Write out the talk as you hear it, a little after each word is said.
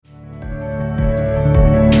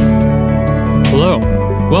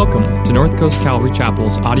Welcome to North Coast Calvary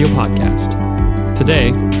Chapel's audio podcast.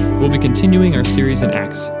 Today, we'll be continuing our series in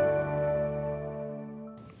Acts.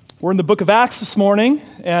 We're in the book of Acts this morning,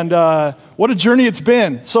 and what a journey it's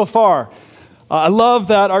been so far. I love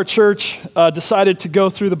that our church decided to go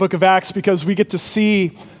through the book of Acts because we get to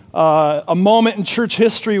see a moment in church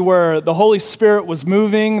history where the Holy Spirit was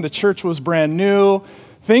moving, the church was brand new,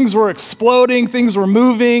 things were exploding, things were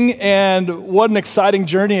moving, and what an exciting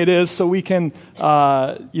journey it is so we can,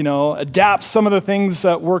 adapt some of the things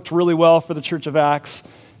that worked really well for the Church of Acts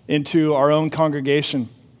into our own congregation.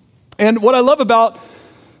 And what I love about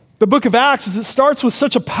the book of Acts is it starts with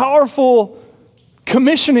such a powerful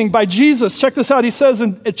commissioning by Jesus. Check this out. He says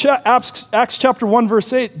in Acts chapter 1,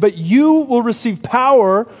 verse 8, "But you will receive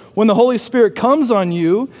power when the Holy Spirit comes on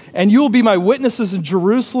you, and you will be my witnesses in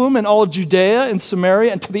Jerusalem and all of Judea and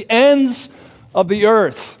Samaria and to the ends of the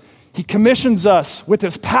earth." He commissions us with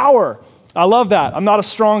his power. I love that. I'm not a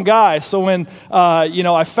strong guy, so when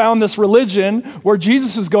I found this religion where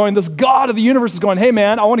Jesus is going, this God of the universe is going, "Hey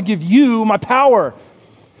man, I want to give you my power."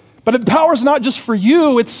 But the power is not just for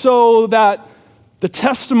you, it's so that the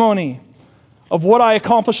testimony of what I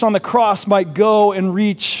accomplished on the cross might go and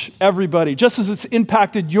reach everybody. Just as it's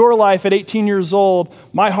impacted your life at 18 years old,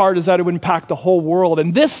 my heart is that it would impact the whole world.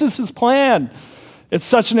 And this is his plan. It's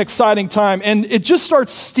such an exciting time. And it just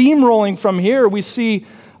starts steamrolling from here. We see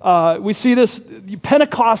this,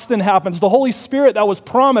 Pentecost then happens. The Holy Spirit that was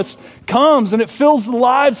promised comes and it fills the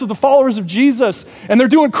lives of the followers of Jesus. And they're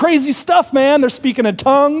doing crazy stuff, man. They're speaking in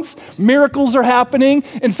tongues. Miracles are happening.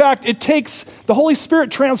 In fact, the Holy Spirit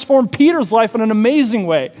transformed Peter's life in an amazing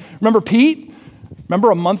way. Remember Pete? Remember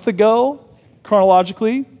a month ago,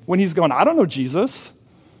 chronologically, when he's going, "I don't know Jesus."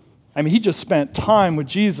 I mean, he just spent time with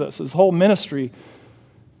Jesus, his whole ministry.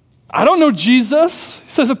 "I don't know Jesus."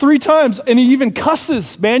 He says it 3 times, and he even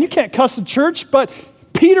cusses. Man, you can't cuss in church, but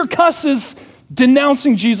Peter cusses,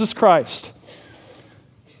 denouncing Jesus Christ.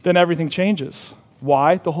 Then everything changes.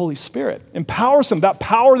 Why? The Holy Spirit empowers him. That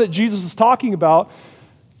power that Jesus is talking about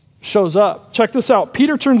shows up. Check this out.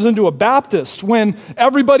 Peter turns into a Baptist when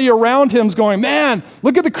everybody around him is going, "Man,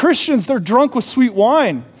 look at the Christians. They're drunk with sweet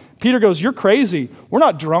wine." Peter goes, "You're crazy. We're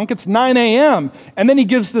not drunk. It's 9 a.m. And then he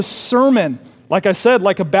gives this sermon. Like I said,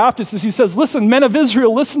 like a Baptist, as he says, "Listen, men of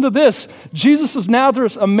Israel, listen to this. Jesus of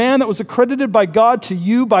Nazareth, a man that was accredited by God to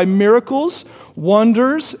you by miracles,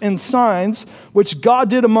 wonders, and signs, which God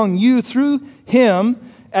did among you through him,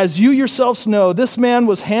 as you yourselves know, this man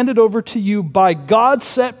was handed over to you by God's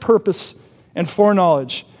set purpose and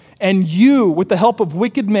foreknowledge. And you, with the help of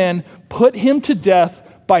wicked men, put him to death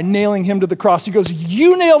by nailing him to the cross." He goes,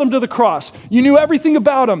 "You nailed him to the cross. You knew everything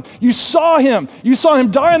about him. You saw him. You saw him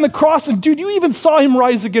die on the cross. And dude, you even saw him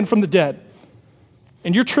rise again from the dead.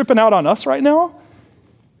 And you're tripping out on us right now?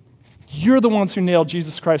 You're the ones who nailed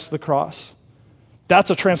Jesus Christ to the cross." That's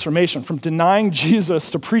a transformation. From denying Jesus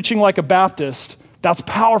to preaching like a Baptist, that's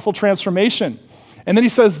powerful transformation. And then he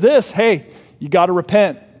says this, "Hey, you got to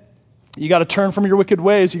repent. You got to turn from your wicked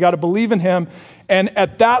ways. You got to believe in him." And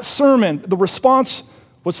at that sermon, the response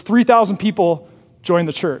was 3,000 people joined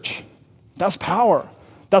the church. That's power.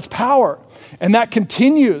 That's power. And that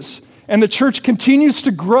continues. And the church continues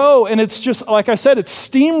to grow. And it's just, like I said, it's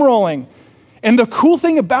steamrolling. And the cool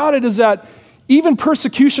thing about it is that even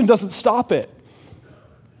persecution doesn't stop it.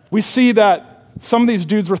 We see that some of these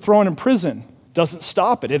dudes were thrown in prison. Doesn't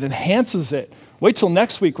stop it. It enhances it. Wait till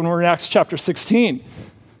next week when we're in Acts chapter 16.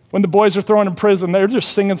 When the boys are thrown in prison, they're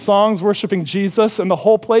just singing songs, worshiping Jesus, and the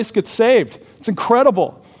whole place gets saved. It's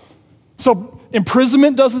incredible. So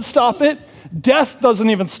imprisonment doesn't stop it. Death doesn't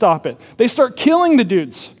even stop it. They start killing the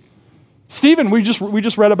dudes. Stephen, we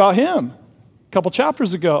just read about him a couple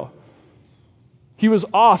chapters ago. He was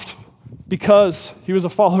offed because he was a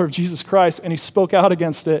follower of Jesus Christ, and he spoke out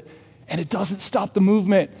against it, and it doesn't stop the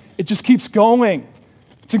movement. It just keeps going.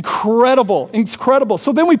 It's incredible, incredible.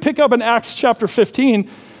 So then we pick up in Acts chapter 15,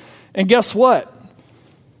 and guess what?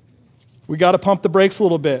 We got to pump the brakes a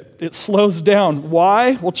little bit. It slows down.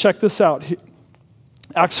 Why? Well, check this out.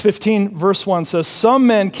 Acts 15, verse 1 says, "Some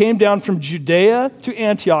men came down from Judea to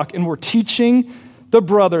Antioch and were teaching the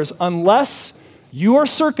brothers, unless you are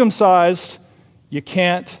circumcised, you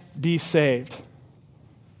can't be saved."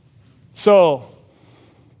 So,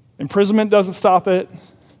 imprisonment doesn't stop it.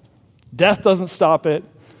 Death doesn't stop it.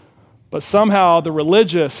 But somehow the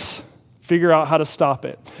religious figure out how to stop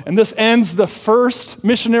it. And this ends the first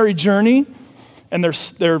missionary journey, and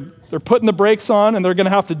they're putting the brakes on, and they're going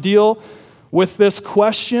to have to deal with this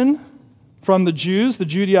question from the Jews, the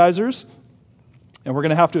Judaizers, and we're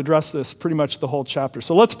going to have to address this pretty much the whole chapter.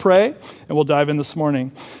 So let's pray, and we'll dive in this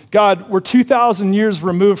morning. God, we're 2,000 years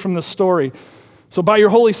removed from this story, So by your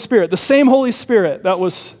Holy Spirit, the same Holy Spirit that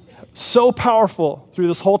was so powerful through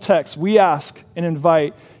this whole text, we ask and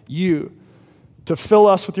invite you to fill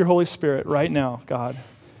us with your Holy Spirit right now, God.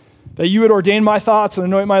 That you would ordain my thoughts and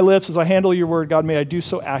anoint my lips as I handle your word. God, may I do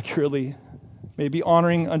so accurately. May it be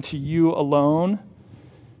honoring unto you alone.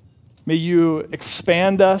 May you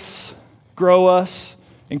expand us, grow us,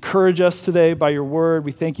 encourage us today by your word.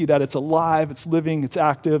 We thank you that it's alive, it's living, it's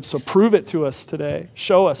active. So prove it to us today.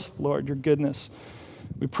 Show us, Lord, your goodness.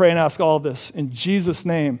 We pray and ask all of this in Jesus'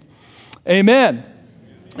 name. Amen.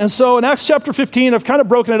 And so in Acts chapter 15, I've kind of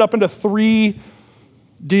broken it up into three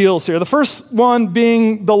deals here. The first one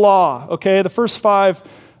being the law, okay? The first 5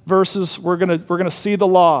 verses, we're gonna see the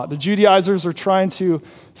law. The Judaizers are trying to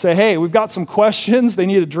say, hey, we've got some questions, they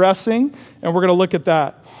need addressing, and we're gonna look at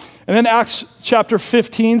that. And then Acts chapter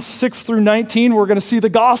 15, 6 through 19, we're gonna see the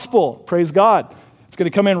gospel. Praise God. It's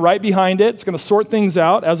gonna come in right behind it. It's gonna sort things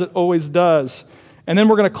out as it always does. And then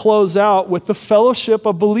we're going to close out with the fellowship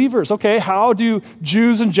of believers. Okay, how do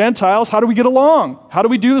Jews and Gentiles, how do we get along? How do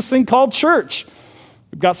we do this thing called church?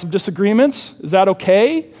 We've got some disagreements. Is that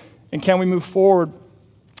okay? And can we move forward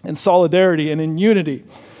in solidarity and in unity?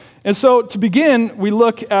 And so to begin, we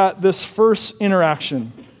look at this first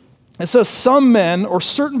interaction. It says some men or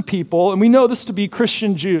certain people, and we know this to be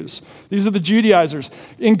Christian Jews. These are the Judaizers.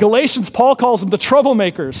 In Galatians, Paul calls them the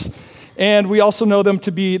troublemakers. And we also know them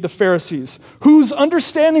to be the Pharisees, whose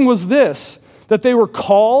understanding was this, that they were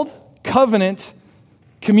called covenant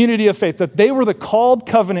community of faith, that they were the called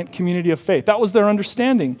covenant community of faith. That was their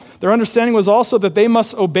understanding. Their understanding was also that they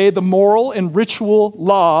must obey the moral and ritual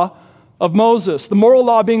law of Moses. The moral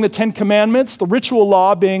law being the 10 Commandments, the ritual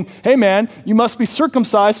law being, hey man, you must be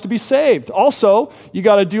circumcised to be saved. Also, you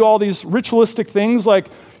got to do all these ritualistic things like,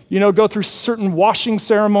 go through certain washing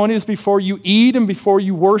ceremonies before you eat and before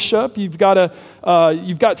you worship. You've got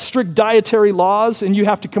strict dietary laws, and you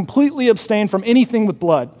have to completely abstain from anything with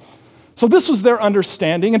blood. So this was their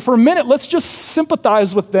understanding. And for a minute, let's just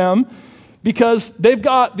sympathize with them because they've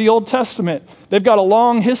got the Old Testament. They've got a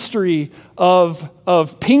long history of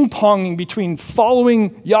ping-ponging between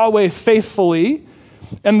following Yahweh faithfully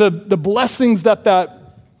and the blessings that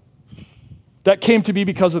came to be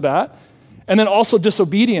because of that. And then also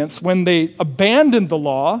disobedience when they abandoned the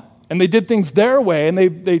law and they did things their way and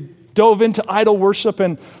they dove into idol worship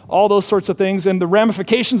and all those sorts of things and the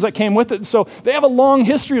ramifications that came with it. And so they have a long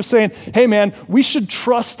history of saying, hey man, we should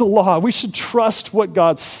trust the law. We should trust what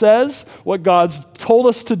God says, what God's told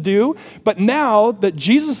us to do. But now that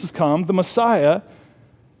Jesus has come, the Messiah,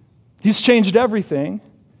 he's changed everything.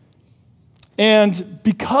 And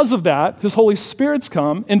because of that, his Holy Spirit's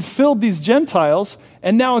come and filled these Gentiles.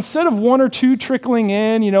 And now instead of 1 or 2 trickling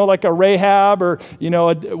in, like a Rahab or,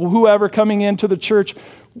 whoever coming into the church,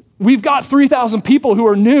 we've got 3,000 people who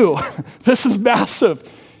are new. This is massive.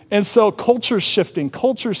 And so culture's shifting,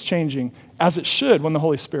 culture's changing, as it should when the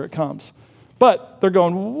Holy Spirit comes. But they're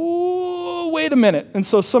going, whoa, wait a minute. And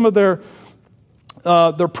so some of their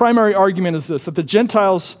primary argument is this, that the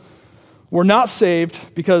Gentiles were not saved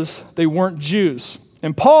because they weren't Jews.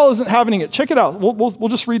 And Paul isn't having it. Check it out. We'll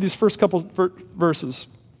just read these first couple verses.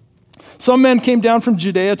 Some men came down from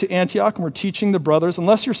Judea to Antioch and were teaching the brothers,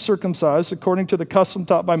 unless you're circumcised according to the custom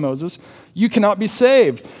taught by Moses, you cannot be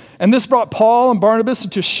saved. And this brought Paul and Barnabas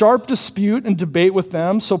into sharp dispute and debate with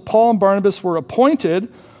them. So Paul and Barnabas were appointed,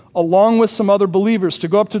 along with some other believers, to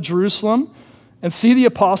go up to Jerusalem and see the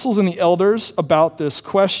apostles and the elders about this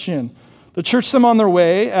question. The church sent them on their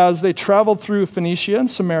way as they traveled through Phoenicia and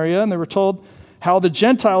Samaria, and they were told how the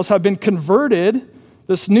Gentiles have been converted.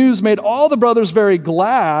 This news made all the brothers very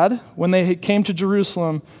glad. When they came to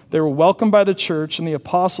Jerusalem, they were welcomed by the church and the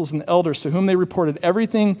apostles and the elders, to whom they reported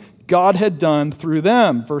everything God had done through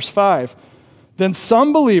them. Verse 5. Then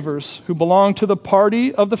some believers who belonged to the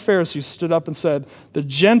party of the Pharisees stood up and said, the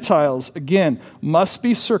Gentiles, again, must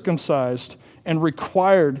be circumcised and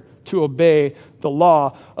required to obey the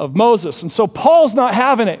law of Moses. And so Paul's not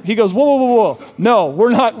having it. He goes, whoa. No,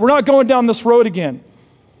 we're not going down this road again.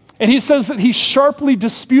 And he says that he sharply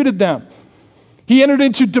disputed them. He entered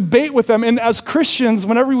into debate with them. And as Christians,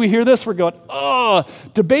 whenever we hear this, we're going,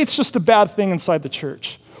 debate's just a bad thing inside the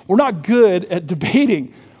church. We're not good at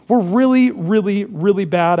debating. We're really, really, really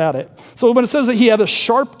bad at it. So when it says that he had a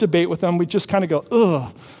sharp debate with them, we just kind of go,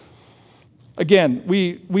 ugh. Again,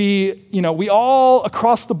 we all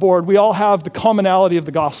across the board, we all have the commonality of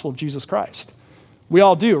the gospel of Jesus Christ. We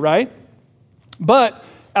all do, right? But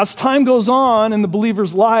as time goes on in the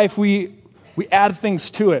believer's life, we add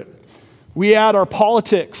things to it. We add our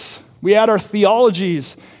politics. We add our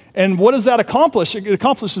theologies. And what does that accomplish? It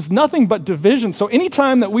accomplishes nothing but division. So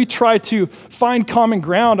anytime that we try to find common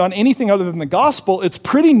ground on anything other than the gospel, it's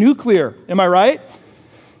pretty nuclear. Am I right?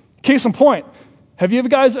 Case in point, have you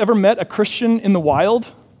guys ever met a Christian in the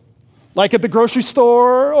wild? Like at the grocery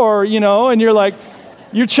store or, and you're like,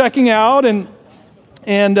 you're checking out and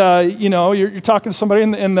you're talking to somebody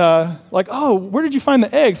in the like, oh, where did you find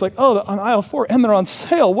the eggs? Like, oh, on aisle 4, and they're on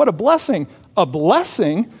sale. What a blessing. A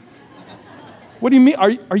blessing? What do you mean?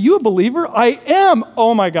 Are you a believer? I am.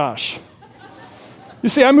 Oh my gosh. You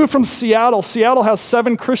see, I moved from Seattle. Seattle has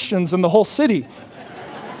 7 Christians in the whole city.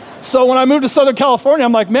 So when I moved to Southern California,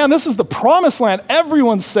 I'm like, man, this is the promised land.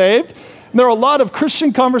 Everyone's saved. And there are a lot of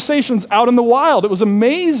Christian conversations out in the wild. It was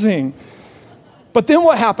amazing. But then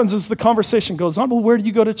what happens is the conversation goes on, well, where do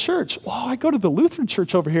you go to church? Well, I go to the Lutheran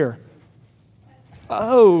church over here.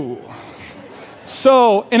 Oh.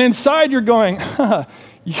 So, and inside you're going,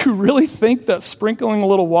 you really think that sprinkling a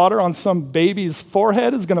little water on some baby's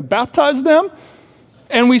forehead is going to baptize them?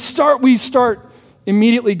 And we start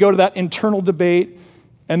immediately go to that internal debate,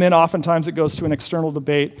 and then oftentimes it goes to an external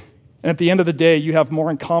debate. And at the end of the day, you have more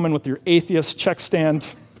in common with your atheist check stand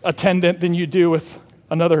attendant than you do with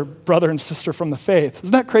another brother and sister from the faith.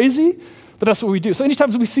 Isn't that crazy? But that's what we do. So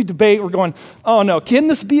anytime we see debate, we're going, oh no, can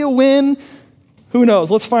this be a win? Who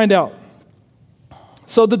knows? Let's find out.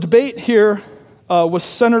 So the debate here was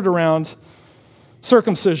centered around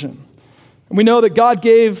circumcision. And we know that God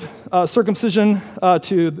gave circumcision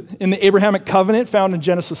in the Abrahamic covenant found in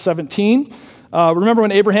Genesis 17. Remember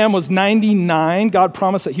when Abraham was 99, God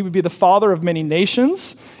promised that he would be the father of many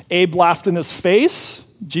nations. Abe laughed in his face.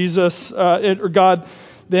 God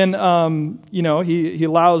then, he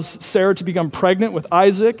allows Sarah to become pregnant with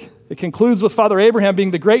Isaac. It concludes with Father Abraham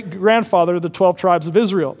being the great-grandfather of the 12 tribes of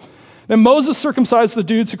Israel. Then Moses circumcised the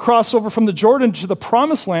dudes who crossed over from the Jordan to the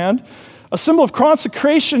promised land, a symbol of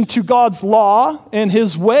consecration to God's law and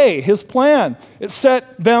his way, his plan. It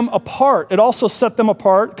set them apart. It also set them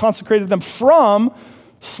apart, consecrated them from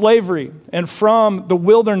slavery and from the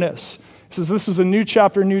wilderness. He says this is a new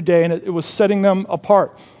chapter, a new day, and it was setting them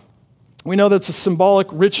apart. We know that's a symbolic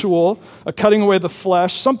ritual, a cutting away the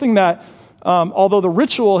flesh, something that, although the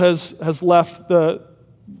ritual has left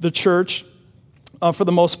the church for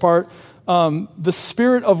the most part, the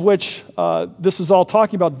spirit of which this is all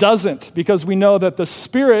talking about doesn't, because we know that the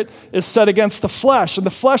spirit is set against the flesh, and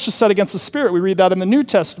the flesh is set against the spirit. We read that in the New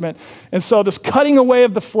Testament. And so this cutting away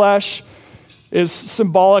of the flesh is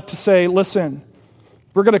symbolic to say, listen,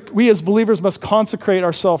 we as believers must consecrate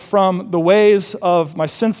ourselves from the ways of my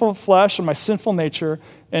sinful flesh and my sinful nature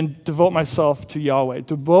and devote myself to Yahweh,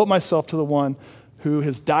 devote myself to the one who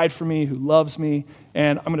has died for me, who loves me,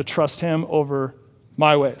 and I'm going to trust him over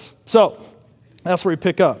my ways. So that's where we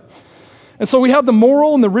pick up. And so we have the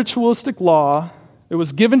moral and the ritualistic law. It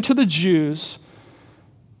was given to the Jews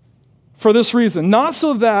for this reason, not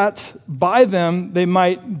so that by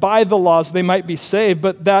the laws, they might be saved,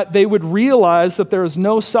 but that they would realize that there is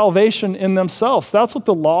no salvation in themselves. That's what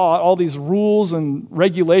the law, all these rules and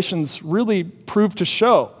regulations really prove to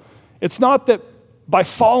show. It's not that by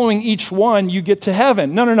following each one, you get to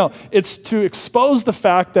heaven. No. It's to expose the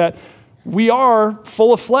fact that we are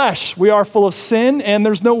full of flesh, we are full of sin, and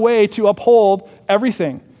there's no way to uphold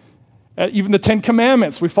everything. Even the 10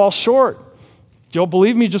 Commandments, we fall short. If you don't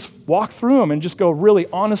believe me, just walk through them and just go really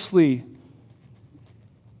honestly,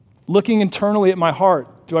 looking internally at my heart.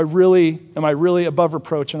 Am I really above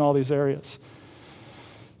reproach in all these areas?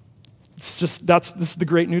 This is the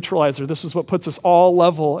great neutralizer. This is what puts us all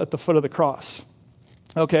level at the foot of the cross.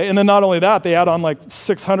 Okay, and then not only that, they add on like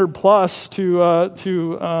 600 plus to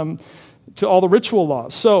all the ritual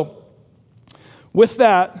laws. So with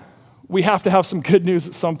that, we have to have some good news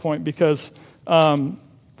at some point, because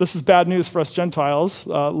this is bad news for us Gentiles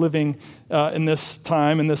living in this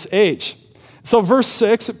time, in this age. So verse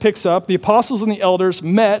 6, it picks up, the apostles and the elders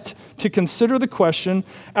met to consider the question.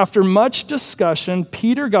 After much discussion,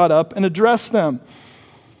 Peter got up and addressed them.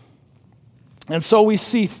 And so we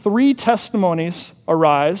see 3 testimonies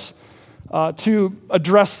arise to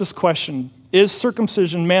address this question. Is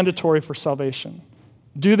circumcision mandatory for salvation?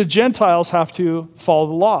 Do the Gentiles have to follow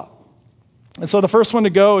the law? And so the first one to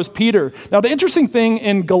go is Peter. Now, the interesting thing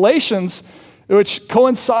in Galatians, which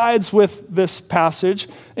coincides with this passage,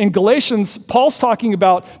 in Galatians, Paul's talking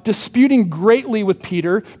about disputing greatly with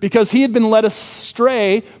Peter because he had been led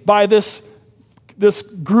astray by this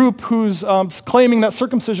group who's claiming that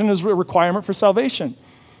circumcision is a requirement for salvation.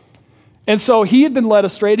 And so he had been led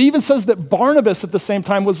astray. It even says that Barnabas at the same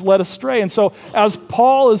time was led astray. And so as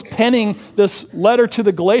Paul is penning this letter to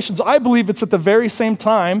the Galatians, I believe it's at the very same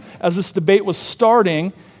time as this debate was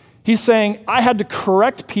starting, He's saying, I had to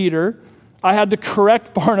correct Peter, I had to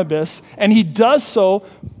correct Barnabas, and he does so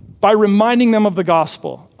by reminding them of the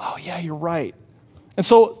gospel. Oh yeah, you're right. And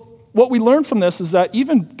so what we learn from this is that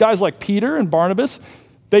even guys like Peter and Barnabas,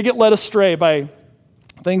 they get led astray by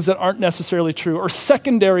things that aren't necessarily true or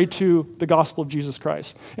secondary to the gospel of Jesus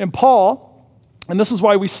Christ. And Paul, and this is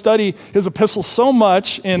why we study his epistles so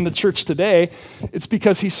much in the church today, it's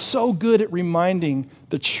because he's so good at reminding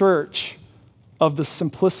the church of the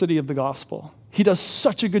simplicity of the gospel. He does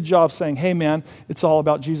such a good job saying, hey man, it's all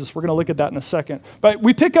about Jesus. We're going to look at that in a second. But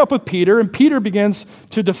we pick up with Peter, and Peter begins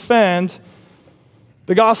to defend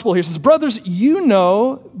the gospel here. He says, brothers, you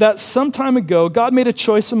know that some time ago God made a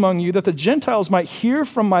choice among you that the Gentiles might hear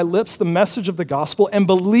from my lips the message of the gospel and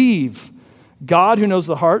believe. God, who knows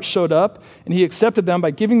the heart, showed up, and he accepted them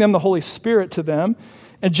by giving them the Holy Spirit to them.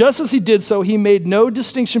 And just as he did so, he made no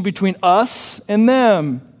distinction between us and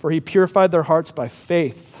them, for he purified their hearts by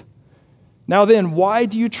faith. Now then, why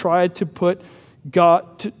do you try to put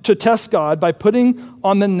God to test God by putting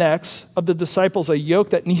on the necks of the disciples a yoke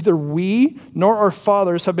that neither we nor our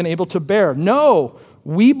fathers have been able to bear? No,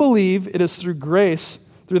 we believe it is through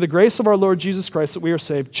the grace of our Lord Jesus Christ that we are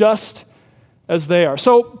saved, just as they are.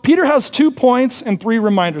 So Peter has 2 points and 3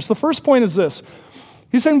 reminders. The first point is this.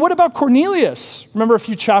 He's saying, what about Cornelius? Remember a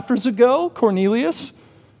few chapters ago, Cornelius?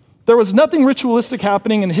 There was nothing ritualistic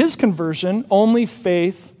happening in his conversion, only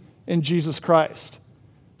faith in Jesus Christ.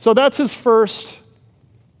 So that's his first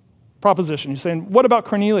proposition. He's saying, what about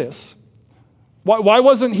Cornelius? Why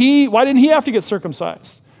didn't he have to get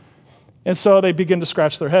circumcised? And so they begin to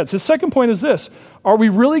scratch their heads. His second point is this. Are we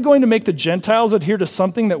really going to make the Gentiles adhere to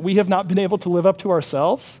something that we have not been able to live up to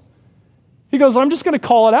ourselves? He goes, I'm just going to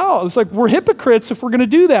call it out. It's like, we're hypocrites if we're going to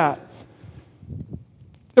do that.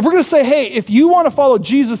 If we're going to say, hey, if you want to follow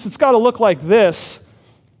Jesus, it's got to look like this.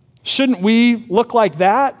 Shouldn't we look like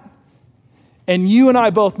that? And you and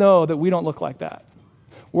I both know that we don't look like that.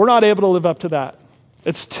 We're not able to live up to that.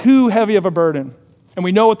 It's too heavy of a burden. And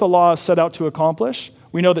we know what the law is set out to accomplish.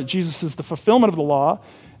 We know that Jesus is the fulfillment of the law.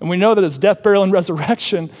 And we know that his death, burial, and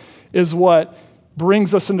resurrection is what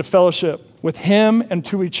brings us into fellowship with him and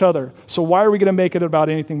to each other. So why are we going to make it about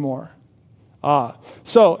anything more?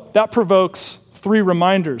 So that provokes 3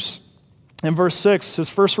 reminders. In verse 6, his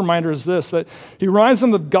first reminder is this, that he reminds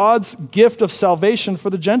them of God's gift of salvation for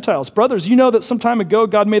the Gentiles. Brothers, you know that some time ago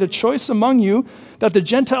God made a choice among you that the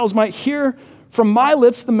Gentiles might hear from my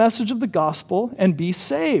lips the message of the gospel and be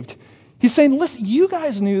saved. He's saying, listen, you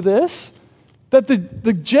guys knew this, that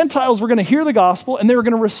the Gentiles were going to hear the gospel and they were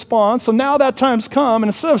going to respond. So now that time's come, and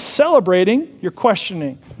instead of celebrating, you're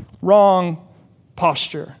questioning. Wrong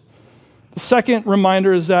posture. The second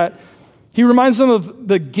reminder is that he reminds them of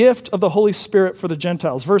the gift of the Holy Spirit for the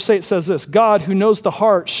Gentiles. Verse 8 says this, God, who knows the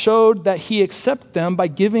heart, showed that he accepted them by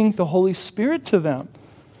giving the Holy Spirit to them.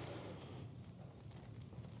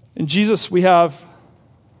 In Jesus, we have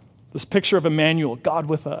this picture of Emmanuel, God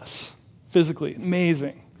with us, physically,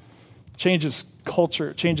 amazing. Changes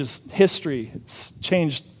culture, changes history, it's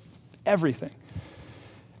changed everything.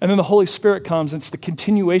 And then the Holy Spirit comes, and it's the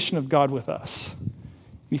continuation of God with us.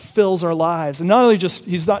 He fills our lives. And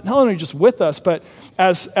he's not only just with us, but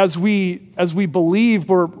as we believe,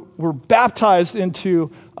 we're baptized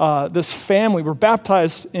into this family. We're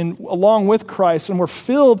baptized along with Christ, and we're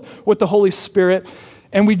filled with the Holy Spirit.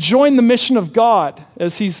 And we join the mission of God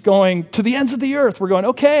as he's going to the ends of the earth. We're going,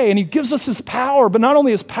 okay, and he gives us his power, but not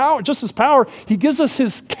only his power, just his power, he gives us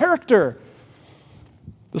his character.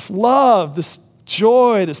 This love, this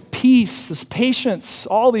joy, this peace, this patience,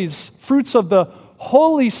 all these fruits of the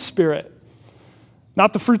Holy Spirit.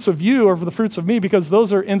 Not the fruits of you or the fruits of me, because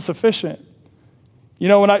those are insufficient. You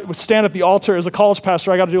know, when I stand at the altar as a college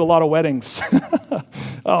pastor, I got to do a lot of weddings.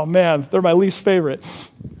 Oh man, they're my least favorite.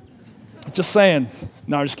 Just saying.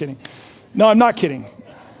 No, I'm just kidding. No, I'm not kidding.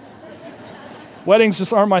 Weddings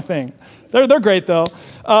just aren't my thing. They're great though.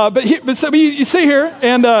 But you sit here,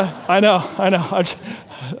 and I know.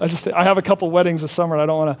 I have a couple weddings this summer, and I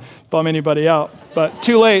don't want to bum anybody out. But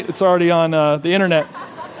too late. It's already on the internet.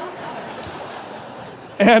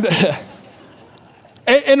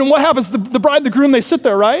 And what happens? The bride and the groom, they sit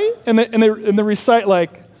there, right? And they recite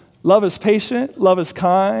like, love is patient, love is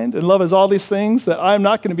kind, and love is all these things that I'm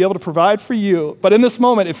not going to be able to provide for you. But in this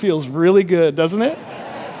moment, it feels really good, doesn't it?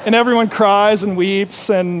 And everyone cries and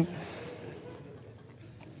weeps, and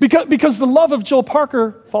because the love of Joel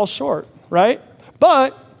Parker falls short, right?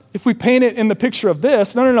 But if we paint it in the picture of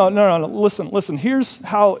this, no, listen, here's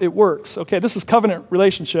how it works. Okay, this is covenant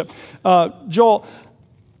relationship. Joel,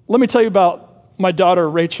 let me tell you about my daughter,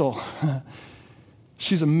 Rachel.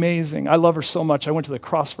 She's amazing. I love her so much. I went to the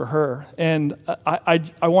cross for her. And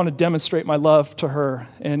I want to demonstrate my love to her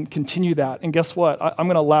and continue that. And guess what? I'm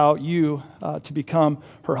going to allow you to become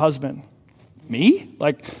her husband. Me?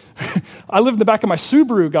 Like, I live in the back of my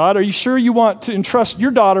Subaru, God. Are you sure you want to entrust your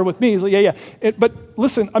daughter with me? He's like, yeah. But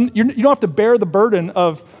listen, you don't have to bear the burden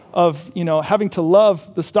of having to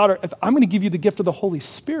love this daughter. I'm going to give you the gift of the Holy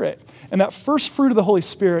Spirit. And that first fruit of the Holy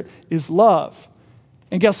Spirit is love.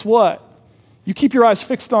 And guess what? You keep your eyes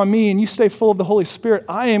fixed on me and you stay full of the Holy Spirit,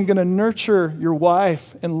 I am going to nurture your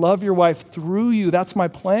wife and love your wife through you. That's my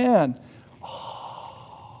plan.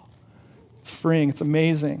 Oh, it's freeing. It's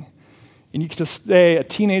amazing. And you get to stay a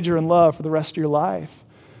teenager in love for the rest of your life.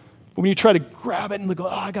 But when you try to grab it and go,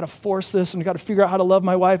 I got to force this and I got to figure out how to love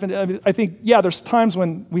my wife. And I think, there's times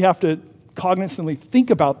when we have to cognitively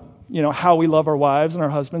think about, how we love our wives and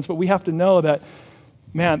our husbands, but we have to know that,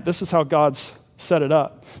 man, this is how God's set it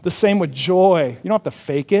up. The same with joy. You don't have to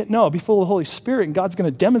fake it. No, be full of the Holy Spirit, and God's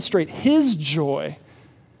going to demonstrate his joy.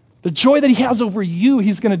 The joy that he has over you,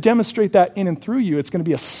 he's going to demonstrate that in and through you. It's going to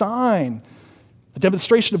be a sign, a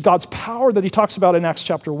demonstration of God's power that he talks about in Acts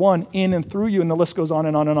chapter 1, in and through you, and the list goes on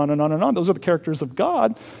and on and on and on and on. Those are the characters of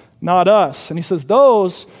God, not us. And he says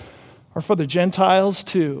those are for the Gentiles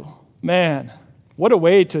too. Man, what a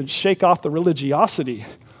way to shake off the religiosity.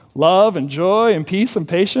 Love and joy and peace and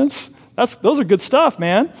patience. Those are good stuff,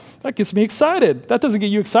 man. That gets me excited. That doesn't get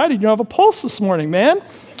you excited. You don't have a pulse this morning, man.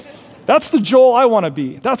 That's the Joel I want to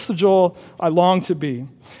be. That's the Joel I long to be.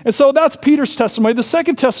 And so that's Peter's testimony. The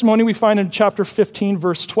second testimony we find in chapter 15,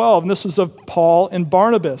 verse 12, and this is of Paul and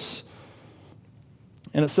Barnabas.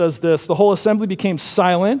 And it says this, the whole assembly became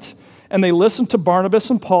silent, and they listened to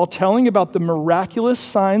Barnabas and Paul telling about the miraculous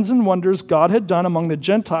signs and wonders God had done among the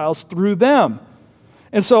Gentiles through them.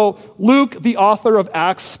 And so Luke, the author of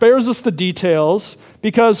Acts, spares us the details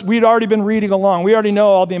because we'd already been reading along. We already know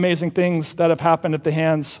all the amazing things that have happened at the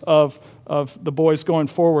hands of the boys going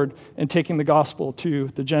forward and taking the gospel to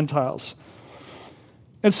the Gentiles.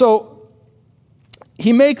 And so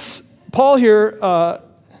he makes Paul here,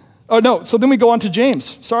 so then we go on to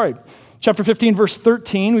James. Chapter 15, verse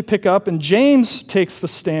 13, we pick up, and James takes the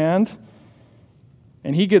stand,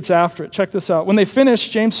 and he gets after it. Check this out. When they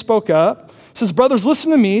finished, James spoke up. He says, brothers,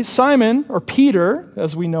 listen to me. Simon, or Peter,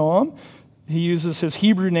 as we know him, he uses his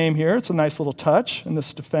Hebrew name here. It's a nice little touch in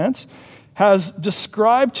this defense, has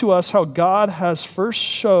described to us how God has first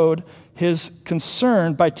showed his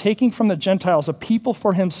concern by taking from the Gentiles a people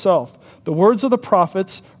for himself. The words of the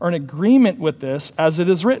prophets are in agreement with this, as it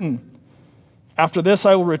is written. After this,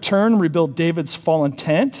 I will return and rebuild David's fallen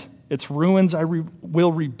tent. Its ruins I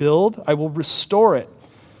will rebuild. I will restore it,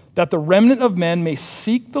 that the remnant of men may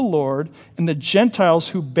seek the Lord and the Gentiles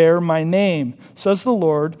who bear my name, says the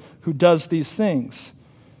Lord who does these things,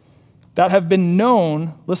 that have been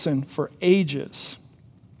known, listen, for ages.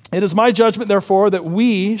 It is my judgment, therefore, that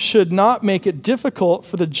we should not make it difficult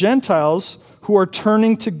for the Gentiles who are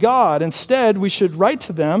turning to God. Instead, we should write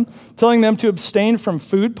to them, telling them to abstain from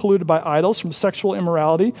food polluted by idols, from sexual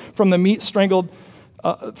immorality, from the meat from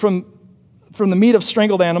the meat of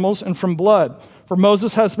strangled animals, and from blood. For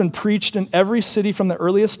Moses has been preached in every city from the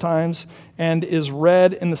earliest times and is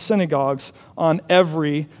read in the synagogues on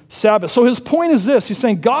every Sabbath. So his point is this. He's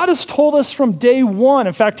saying God has told us from day one.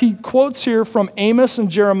 In fact, he quotes here from Amos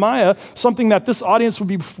and Jeremiah, something that this audience would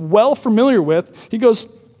be well familiar with. He goes,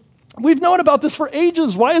 we've known about this for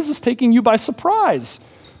ages. Why is this taking you by surprise?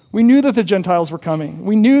 We knew that the Gentiles were coming.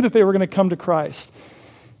 We knew that they were going to come to Christ.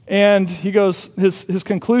 And he goes, his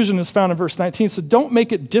conclusion is found in verse 19. So don't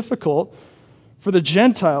make it difficult for the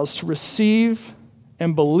Gentiles to receive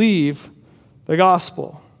and believe the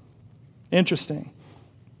gospel. Interesting.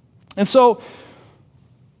 And so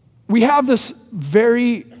we have this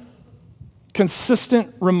very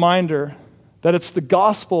consistent remander that it's the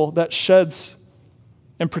gospel that sheds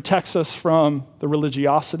and protects us from the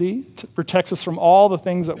religiosity, protects us from all the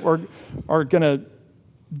things that are going to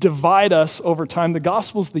divide us over time. The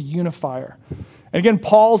gospel's the unifier. And again,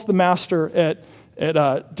 Paul's the master at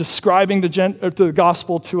describing the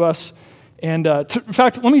gospel to us. And in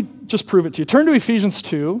fact, let me just prove it to you. Turn to Ephesians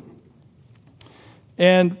 2.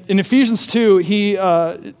 And in Ephesians 2, he,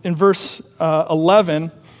 in verse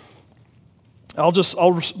 11,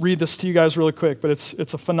 I'll read this to you guys really quick, but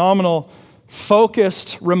it's a phenomenal,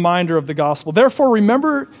 focused reminder of the gospel. Therefore,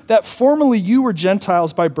 remember that formerly you were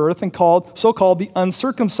Gentiles by birth and so-called the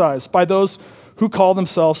uncircumcised, by those who call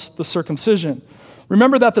themselves the circumcision.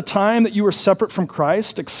 Remember that the time that you were separate from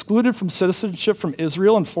Christ, excluded from citizenship from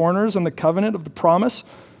Israel and foreigners and the covenant of the promise,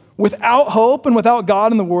 without hope and without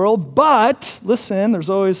God in the world. But, listen, there's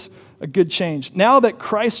always a good change. Now that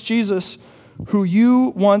Christ Jesus, who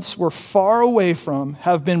you once were far away from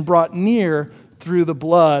have been brought near through the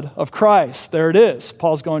blood of Christ. There it is.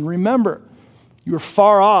 Paul's going, remember, you were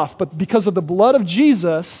far off, but because of the blood of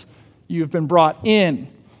Jesus, you have been brought in.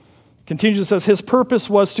 Continues and says, his purpose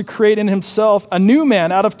was to create in himself a new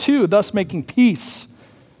man out of two, thus making peace.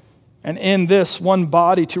 And in this one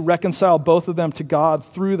body to reconcile both of them to God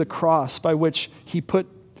through the cross, by which he put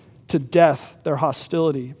to death their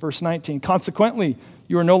hostility. Verse 19, consequently,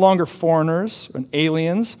 you are no longer foreigners and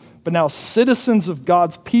aliens, but now citizens of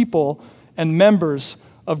God's people and members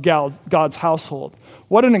of God's household.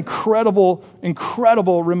 What an incredible,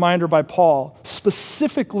 incredible reminder by Paul,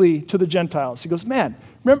 specifically to the Gentiles. He goes, man,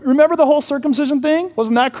 remember the whole circumcision thing?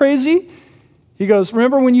 Wasn't that crazy? He goes,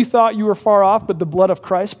 remember when you thought you were far off, but the blood of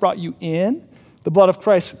Christ brought you in? The blood of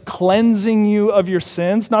Christ cleansing you of your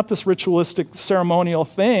sins, not this ritualistic ceremonial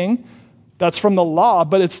thing that's from the law,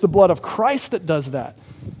 but it's the blood of Christ that does that.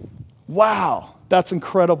 Wow, that's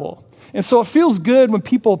incredible. And so it feels good when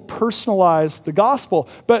people personalize the gospel,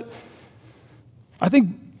 but I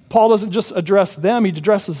think Paul doesn't just address them, he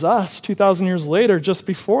addresses us 2,000 years later, just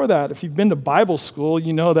before that. If you've been to Bible school,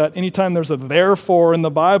 you know that anytime there's a therefore in the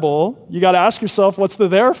Bible, you got to ask yourself, what's the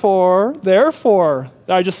therefore? Therefore.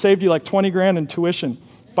 I just saved you like 20 grand in tuition.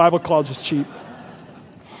 Bible college is cheap.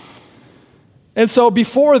 And so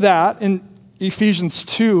before that, in Ephesians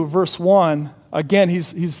 2, verse 1, again,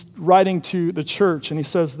 he's writing to the church, and he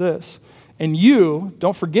says this, and you,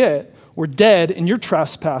 don't forget, were dead in your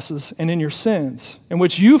trespasses and in your sins, in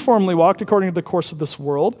which you formerly walked according to the course of this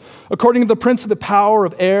world, according to the prince of the power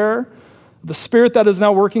of air, the spirit that is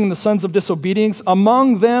now working in the sons of disobedience.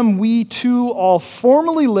 Among them we too all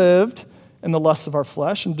formerly lived in the lusts of our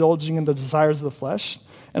flesh, indulging in the desires of the flesh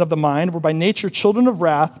and of the mind, were by nature children of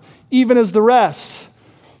wrath, even as the rest.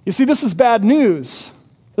 You see, this is bad news.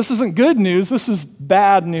 This isn't good news. This is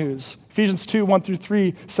bad news. Ephesians 2, 1 through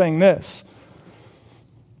 3 saying this.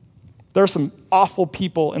 There are some awful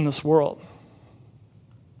people in this world.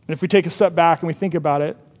 And if we take a step back and we think about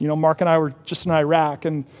it, you know, Mark and I were just in Iraq,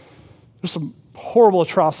 and there's some horrible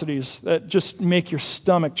atrocities that just make your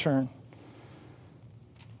stomach churn.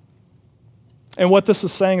 And what this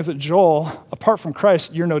is saying is that, Joel, apart from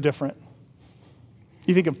Christ, you're no different.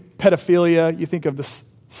 You think of pedophilia, you think of this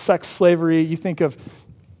sex slavery, you think of,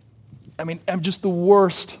 I'm just the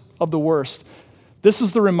worst of the worst. This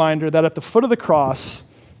is the reminder that at the foot of the cross,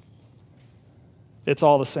 it's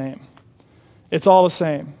all the same. It's all the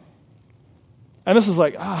same. And this is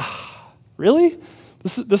like, really?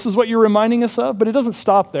 This is what you're reminding us of? But it doesn't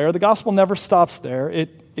stop there. The gospel never stops there.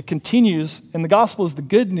 It continues, and the gospel is the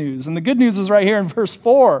good news. And the good news is right here in verse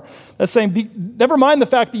 4. That's saying, never mind the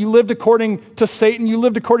fact that you lived according to Satan, you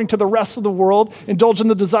lived according to the rest of the world, indulged in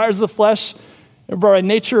the desires of the flesh, and by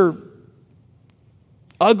nature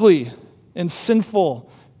ugly and sinful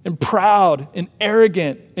and proud and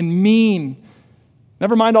arrogant and mean.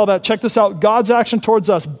 Never mind all that. Check this out. God's action towards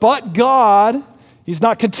us. But God, he's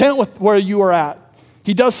not content with where you are at.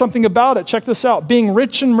 He does something about it. Check this out. Being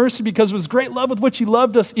rich in mercy because of his great love with which he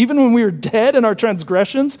loved us, even when we were dead in our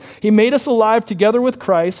transgressions, he made us alive together with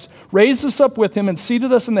Christ, raised us up with him, and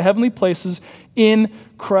seated us in the heavenly places in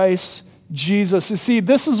Christ Jesus. You see,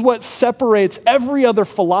 this is what separates every other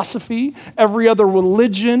philosophy, every other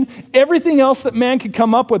religion, everything else that man could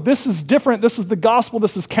come up with. This is different. This is the gospel.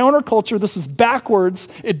 This is counterculture. This is backwards.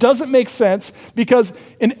 It doesn't make sense because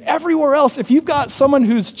in everywhere else, if you've got someone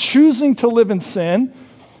who's choosing to live in sin,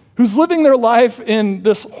 who's living their life in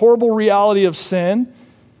this horrible reality of sin,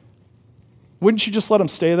 wouldn't you just let them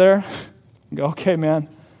stay there and go, okay, man,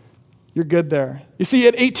 you're good there. You see,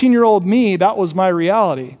 at 18-year-old me, that was my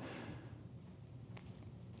reality.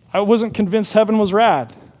 I wasn't convinced heaven was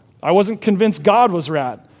rad. I wasn't convinced God was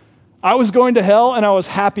rad. I was going to hell, and I was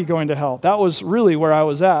happy going to hell. That was really where I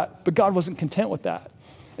was at, but God wasn't content with that.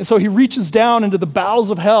 And so he reaches down into the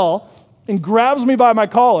bowels of hell and grabs me by my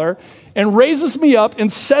collar and raises me up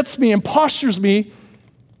and sets me and postures me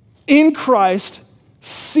in Christ,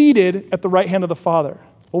 seated at the right hand of the Father.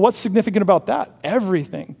 Well, what's significant about that?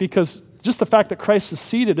 Everything, because just the fact that Christ is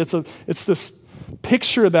seated, it's this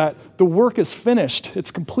picture that the work is finished.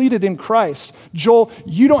 It's completed in Christ. Joel,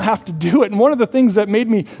 you don't have to do it. And one of the things that made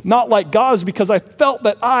me not like God is because I felt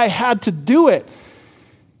that I had to do it.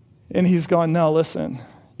 And he's going, no, listen,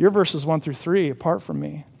 your verses 1 through 3, apart from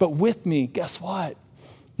me. But with me, guess what?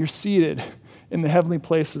 You're seated in the heavenly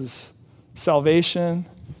places. Salvation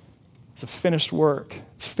is a finished work.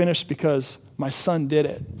 It's finished because my son did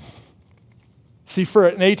it. See, for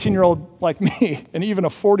an 18-year-old like me, and even a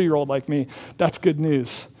 40-year-old like me, that's good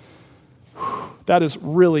news. That is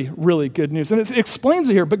really, really good news. And it explains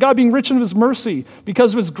it here. But God, being rich in his mercy,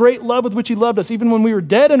 because of his great love with which he loved us, even when we were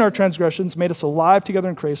dead in our transgressions, made us alive together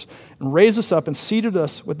in Christ and raised us up and seated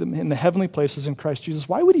us with him in the heavenly places in Christ Jesus.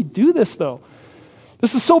 Why would he do this, though?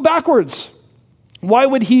 This is so backwards. Why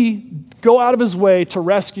would he go out of his way to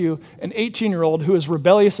rescue an 18-year-old who is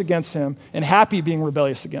rebellious against him and happy being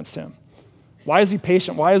rebellious against him? Why is he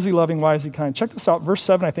patient? Why is he loving? Why is he kind? Check this out. Verse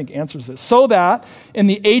 7, I think, answers this. So that in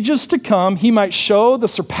the ages to come, he might show the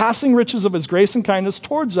surpassing riches of his grace and kindness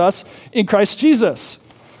towards us in Christ Jesus.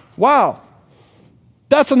 Wow.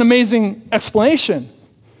 That's an amazing explanation.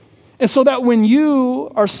 And so that when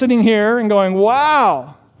you are sitting here and going,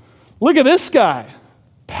 wow, look at this guy,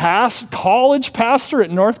 college pastor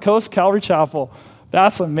at North Coast Calvary Chapel.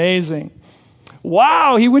 That's amazing.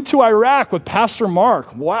 Wow, he went to Iraq with Pastor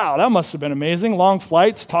Mark. Wow, that must have been amazing. Long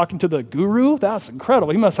flights, talking to the guru. That's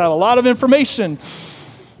incredible. He must have a lot of information.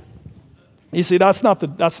 You see, that's not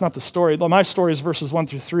the story. My story is verses 1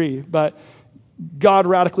 through 3, but God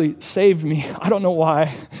radically saved me. I don't know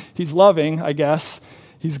why. He's loving, I guess.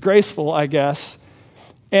 He's graceful, I guess.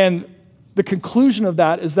 And the conclusion of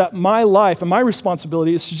that is that my life and my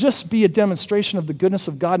responsibility is to just be a demonstration of the goodness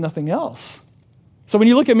of God, nothing else. So when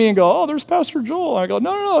you look at me and go, oh, there's Pastor Joel, I go,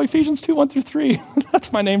 no, Ephesians 2, 1 through 3.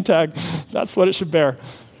 That's my name tag. That's what it should bear.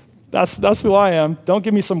 That's who I am. Don't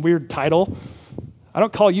give me some weird title. I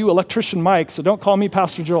don't call you Electrician Mike, so don't call me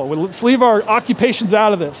Pastor Joel. Well, let's leave our occupations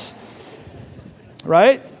out of this.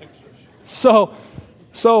 Right? So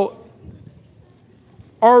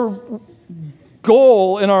our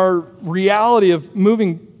goal and our reality of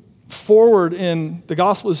moving forward in the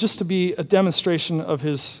gospel is just to be a demonstration of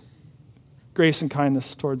his grace and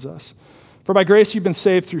kindness towards us. For by grace you've been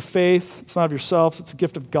saved through faith. It's not of yourselves, it's a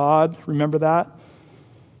gift of God. Remember that.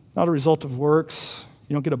 Not a result of works.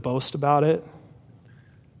 You don't get to boast about it.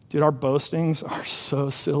 Dude, our boastings are so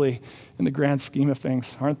silly in the grand scheme of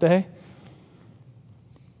things, aren't they?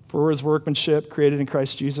 For we're his workmanship, created in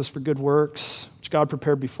Christ Jesus for good works, which God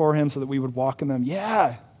prepared before him so that we would walk in them.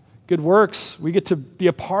 Yeah, good works. We get to be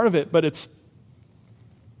a part of it, but it's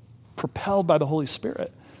propelled by the Holy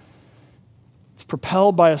Spirit. It's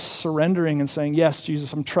propelled by us surrendering and saying, yes,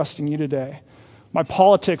 Jesus, I'm trusting you today. My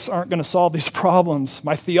politics aren't going to solve these problems.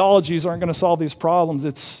 My theologies aren't going to solve these problems.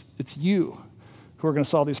 It's you who are going to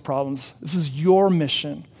solve these problems. This is your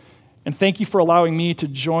mission. And thank you for allowing me to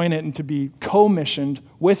join it and to be co-missioned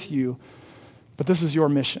with you. But this is your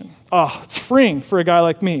mission. It's freeing for a guy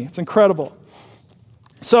like me. It's incredible.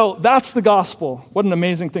 So that's the gospel. What an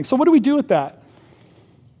amazing thing. So what do we do with that?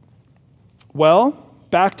 Well,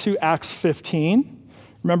 back to Acts 15.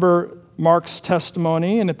 Remember Mark's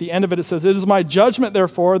testimony, and at the end of it, it says, "It is my judgment,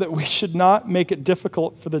 therefore, that we should not make it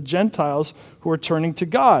difficult for the Gentiles who are turning to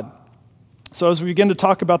God." So as we begin to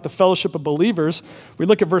talk about the fellowship of believers, we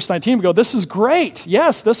look at verse 19, we go, this is great.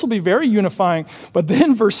 Yes, this will be very unifying. But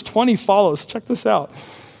then verse 20 follows. Check this out.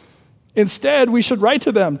 "Instead, we should write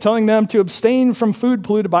to them, telling them to abstain from food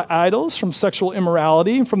polluted by idols, from sexual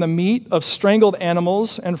immorality, from the meat of strangled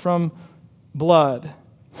animals, and from blood."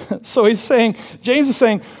 So he's saying, James is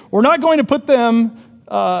saying, we're not going to put on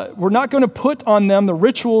them the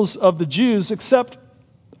rituals of the Jews, except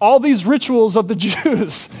all these rituals of the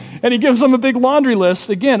Jews. And he gives them a big laundry list.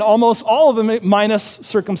 Again, almost all of them minus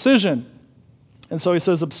circumcision. And so he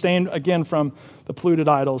says, abstain again from the polluted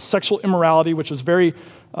idols. Sexual immorality, which was very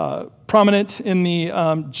prominent in the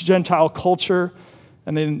Gentile culture,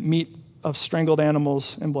 and then meat of strangled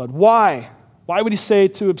animals and blood. Why? Why would he say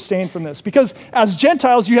to abstain from this? Because as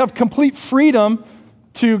Gentiles, you have complete freedom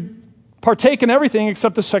to partake in everything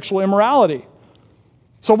except the sexual immorality.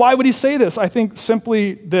 So why would he say this? I think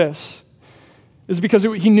simply this is because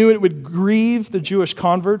he knew it would grieve the Jewish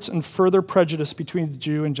converts and further prejudice between the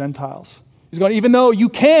Jew and Gentiles. He's going, even though you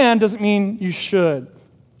can, doesn't mean you should.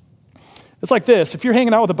 It's like this. If you're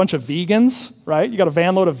hanging out with a bunch of vegans, right? You got a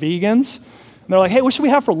van load of vegans, and they're like, hey, what should we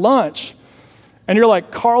have for lunch? And you're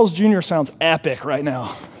like, Carl's Jr. sounds epic right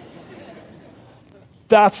now.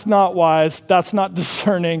 That's not wise. That's not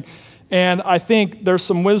discerning. And I think there's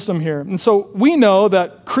some wisdom here. And so we know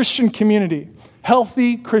that Christian community,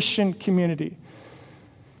 healthy Christian community,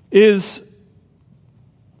 is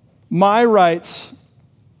my rights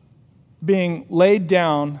being laid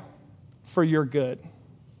down for your good,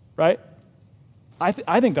 right? I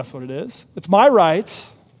think that's what it is. It's my rights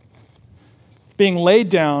being laid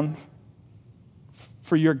down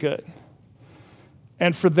for your good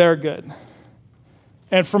and for their good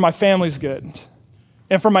and for my family's good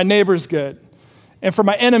and for my neighbor's good and for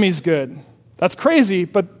my enemy's good. That's crazy,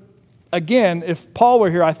 but again, if Paul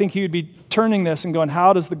were here, I think he would be turning this and going,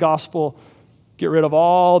 how does the gospel get rid of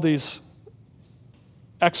all these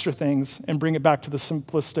extra things and bring it back to the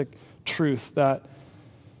simplistic truth that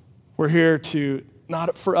we're here to,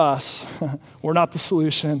 not for us, we're not the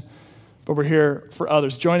solution, but we're here for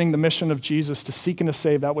others, joining the mission of Jesus to seek and to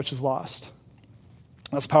save that which is lost.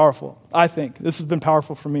 That's powerful. I think this has been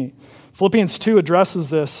powerful for me. Philippians 2 addresses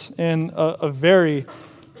this in a very,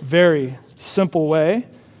 very simple way.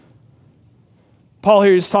 Paul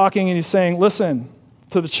here is talking and he's saying, listen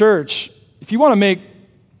to the church, if you want to make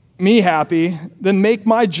me happy, then make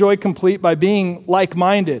my joy complete by being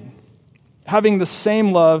like-minded, having the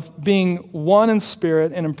same love, being one in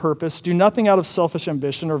spirit and in purpose. Do nothing out of selfish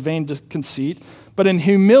ambition or vain conceit, but in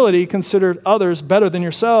humility consider others better than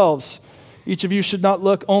yourselves. Each of you should not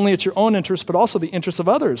look only at your own interests, but also the interests of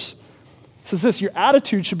others. It says this, your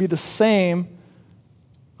attitude should be the same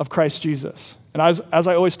of Christ Jesus. And as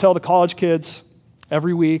I always tell the college kids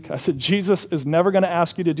every week, I said, Jesus is never going to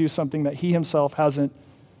ask you to do something that he himself hasn't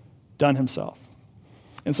done himself.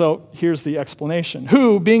 And so here's the explanation.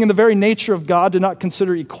 Who, being in the very nature of God, did not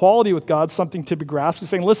consider equality with God something to be grasped. He's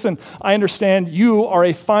saying, listen, I understand you are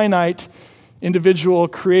a finite individual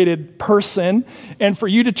created person, and for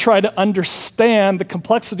you to try to understand the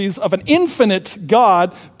complexities of an infinite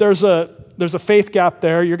God, there's a faith gap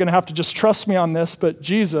there. You're going to have to just trust me on this, but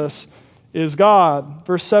Jesus is God.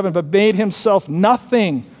 Verse 7, but made himself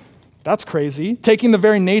nothing. That's crazy. Taking the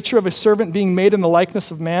very nature of a servant, being made in the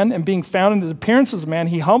likeness of man, and being found in the appearance of man,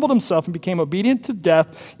 he humbled himself and became obedient to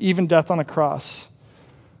death, even death on a cross.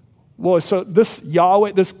 Whoa, so this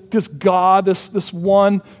Yahweh, this God, this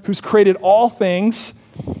one who's created all things,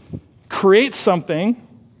 creates something.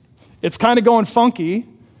 It's kind of going funky.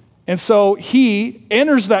 And so he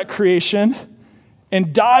enters that creation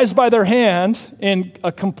and dies by their hand in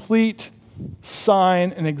a complete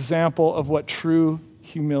sign and example of what true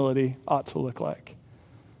humility ought to look like.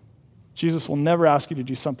 Jesus will never ask you to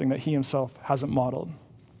do something that he himself hasn't modeled.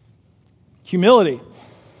 Humility.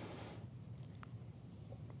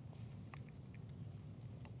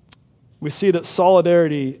 We see that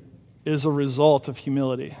solidarity is a result of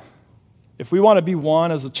humility. If we want to be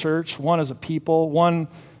one as a church, one as a people, one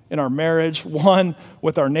in our marriage, one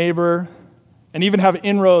with our neighbor, and even have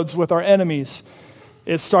inroads with our enemies,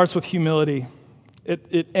 it starts with humility.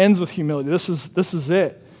 It ends with humility. This is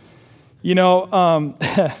it. You know,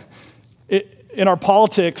 in our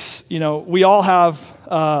politics, you know, we all have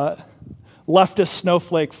leftist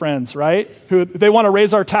snowflake friends, right? Who they want to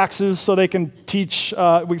raise our taxes so they can teach,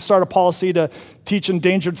 we start a policy to teach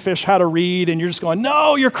endangered fish how to read, and you're just going,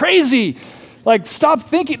 no, you're crazy. Like, stop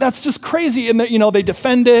thinking, that's just crazy. And you know, they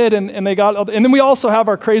defend it, and then we also have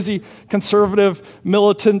our crazy conservative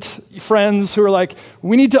militant friends who are like,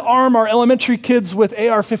 we need to arm our elementary kids with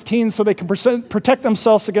AR-15 so they can protect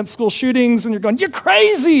themselves against school shootings. And you're going, you're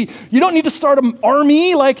crazy. You don't need to start an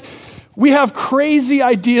army. Like, we have crazy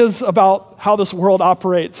ideas about how this world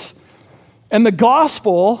operates. And the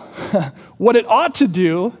gospel, what it ought to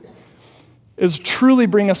do is truly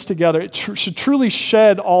bring us together. It should truly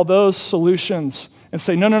shed all those solutions and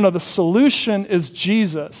say, no, the solution is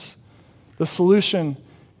Jesus. The solution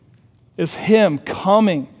is him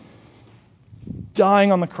coming,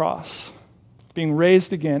 dying on the cross, being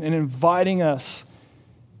raised again, and inviting us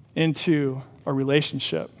into a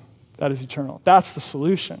relationship that is eternal. That's the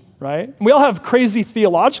solution, right? We all have crazy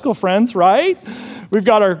theological friends, right? We've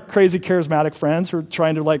got our crazy charismatic friends who are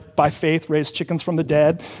trying to, like, by faith, raise chickens from the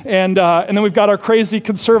dead. And then we've got our crazy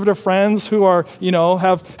conservative friends who are, you know,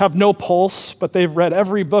 have no pulse, but they've read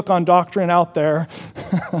every book on doctrine out there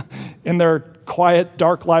in their quiet,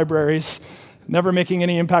 dark libraries, never making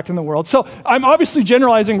any impact in the world. So I'm obviously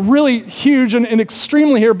generalizing really huge and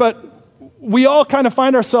extremely here, but we all kind of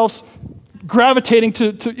find ourselves gravitating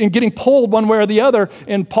to and getting pulled one way or the other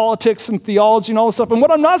in politics and theology and all this stuff. And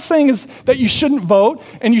what I'm not saying is that you shouldn't vote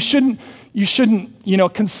and you shouldn't, you know,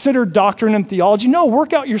 consider doctrine and theology. No,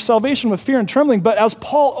 work out your salvation with fear and trembling. But as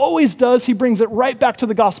Paul always does, he brings it right back to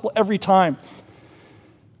the gospel every time.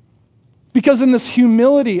 Because in this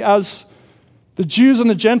humility, as the Jews and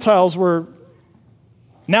the Gentiles were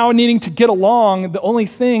now needing to get along, the only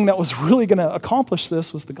thing that was really going to accomplish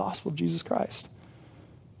this was the gospel of Jesus Christ.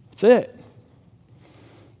 That's it.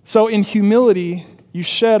 So in humility, you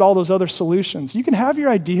shed all those other solutions. You can have your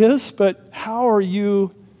ideas, but how are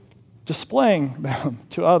you displaying them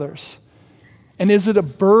to others? And is it a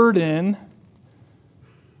burden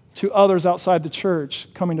to others outside the church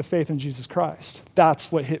coming to faith in Jesus Christ?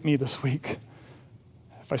 That's what hit me this week.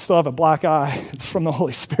 If I still have a black eye, it's from the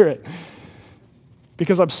Holy Spirit.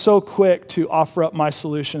 Because I'm so quick to offer up my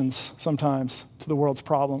solutions sometimes to the world's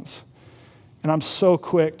problems. And I'm so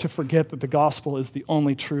quick to forget that the gospel is the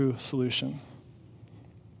only true solution.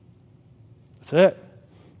 That's it.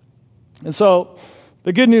 And so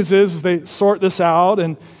the good news is they sort this out,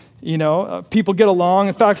 and people get along.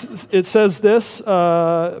 In fact, it says this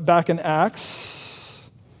back in Acts.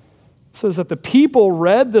 It says that the people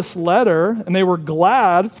read this letter, and they were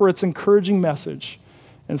glad for its encouraging message.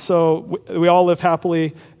 And so we all live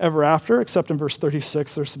happily ever after, except in verse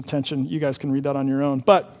 36. There's some tension. You guys can read that on your own.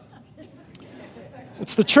 But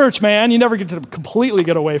it's the church, man. You never get to completely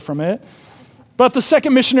get away from it. But the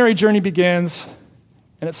second missionary journey begins,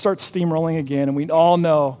 and it starts steamrolling again. And we all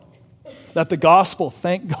know that the gospel,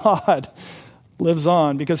 thank God, lives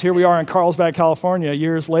on. Because here we are in Carlsbad, California,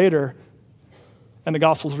 years later, and the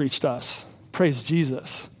gospel's reached us. Praise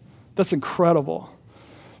Jesus. That's incredible.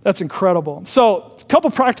 That's incredible. So, a couple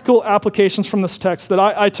practical applications from this text that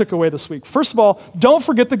I took away this week. First of all, don't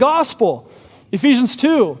forget the gospel. Ephesians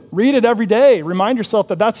 2, read it every day. Remind yourself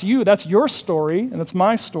that that's you, that's your story, and that's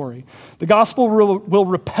my story. The gospel will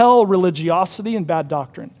repel religiosity and bad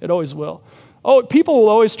doctrine. It always will. Oh, people will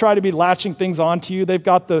always try to be latching things onto you.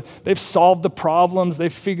 They've solved the problems,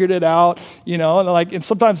 they've figured it out, and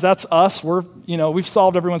sometimes that's us. We've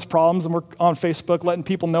solved everyone's problems, and we're on Facebook letting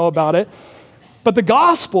people know about it. But the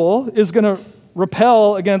gospel is going to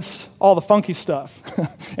repel against all the funky stuff.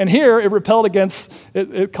 And here it repelled against,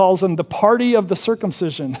 it calls them the party of the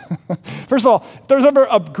circumcision. First of all, if there's ever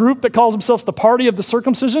a group that calls themselves the party of the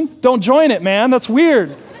circumcision, don't join it, man. That's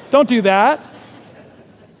weird. Don't do that.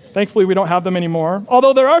 Thankfully, we don't have them anymore.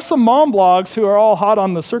 Although there are some mom blogs who are all hot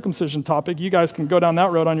on the circumcision topic. You guys can go down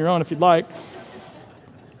that road on your own if you'd like.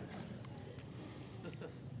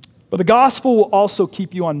 But the gospel will also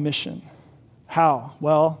keep you on mission. How?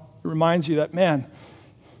 Well, it reminds you that, man,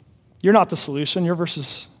 you're not the solution. You're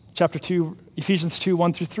chapter 2, Ephesians 2,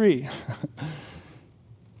 1 through 3.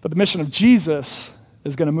 But the mission of Jesus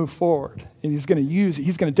is going to move forward. And he's going to use it.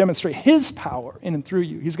 He's going to demonstrate his power in and through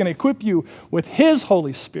you. He's going to equip you with his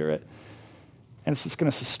Holy Spirit. And it's just going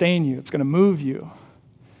to sustain you. It's going to move you.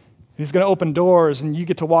 He's going to open doors, and you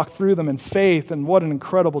get to walk through them in faith. And what an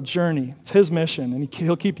incredible journey. It's his mission, and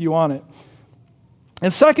he'll keep you on it.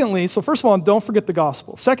 And secondly, so first of all, don't forget the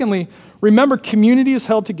gospel. Secondly, remember community is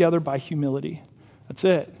held together by humility. That's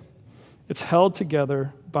it. It's held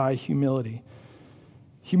together by humility.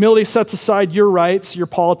 Humility sets aside your rights, your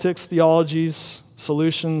politics, theologies,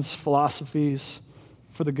 solutions, philosophies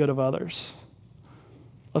for the good of others.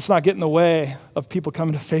 Let's not get in the way of people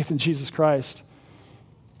coming to faith in Jesus Christ.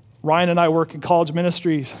 Ryan and I work in college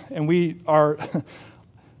ministries, and we are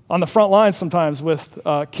on the front lines sometimes with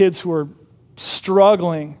kids who are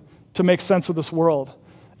struggling to make sense of this world.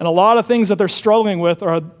 And a lot of things that they're struggling with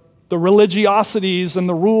are the religiosities and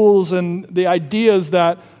the rules and the ideas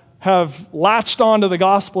that have latched onto the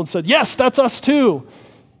gospel and said, yes, that's us too.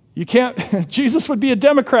 You can't, Jesus would be a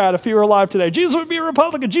Democrat if he were alive today. Jesus would be a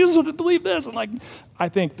Republican. Jesus would believe this. And I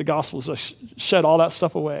think the gospel is just shed all that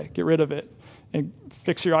stuff away. Get rid of it and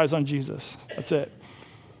fix your eyes on Jesus. That's it.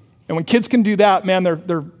 And when kids can do that, man,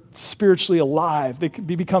 they're spiritually alive. They can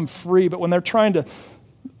become free. But when they're trying to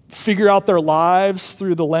figure out their lives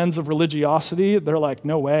through the lens of religiosity, they're like,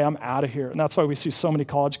 no way, I'm out of here. And that's why we see so many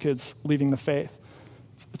college kids leaving the faith.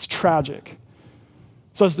 It's tragic.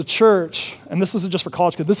 So as the church, and this isn't just for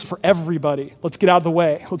college kids, this is for everybody. Let's get out of the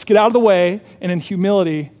way. Let's get out of the way and in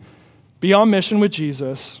humility be on mission with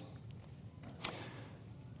Jesus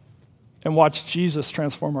and watch Jesus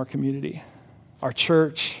transform our community, our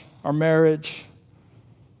church, our marriage,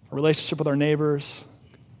 our relationship with our neighbors,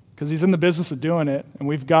 because he's in the business of doing it, and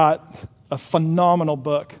we've got a phenomenal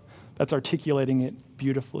book that's articulating it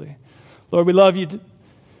beautifully. Lord, we love you.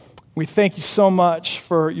 We thank you so much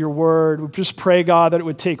for your word. We just pray, God, that it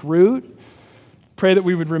would take root. Pray that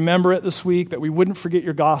we would remember it this week, that we wouldn't forget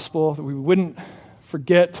your gospel, that we wouldn't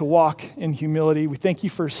forget to walk in humility. We thank you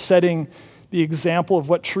for setting the example of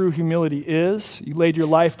what true humility is. You laid your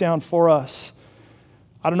life down for us.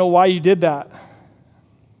 I don't know why you did that,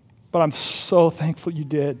 but I'm so thankful you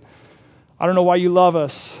did. I don't know why you love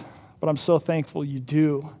us, but I'm so thankful you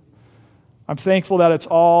do. I'm thankful that it's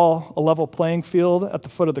all a level playing field at the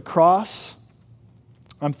foot of the cross.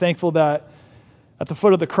 I'm thankful that at the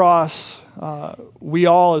foot of the cross, we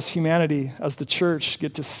all as humanity, as the church,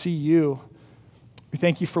 get to see you. We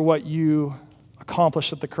thank you for what you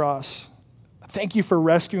accomplished at the cross. Thank you for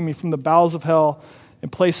rescuing me from the bowels of hell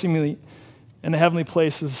and placing me in the heavenly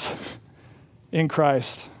places in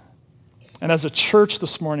Christ. And as a church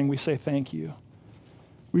this morning, we say thank you.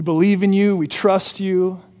 We believe in you. We trust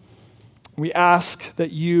you. We ask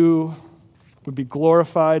that you would be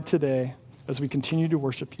glorified today as we continue to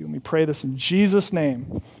worship you. And we pray this in Jesus'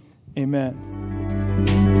 name. Amen.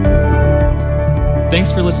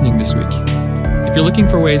 Thanks for listening this week. If you're looking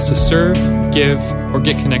for ways to serve, give, or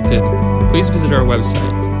get connected, please visit our website,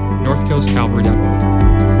 northcoastcalvary.org.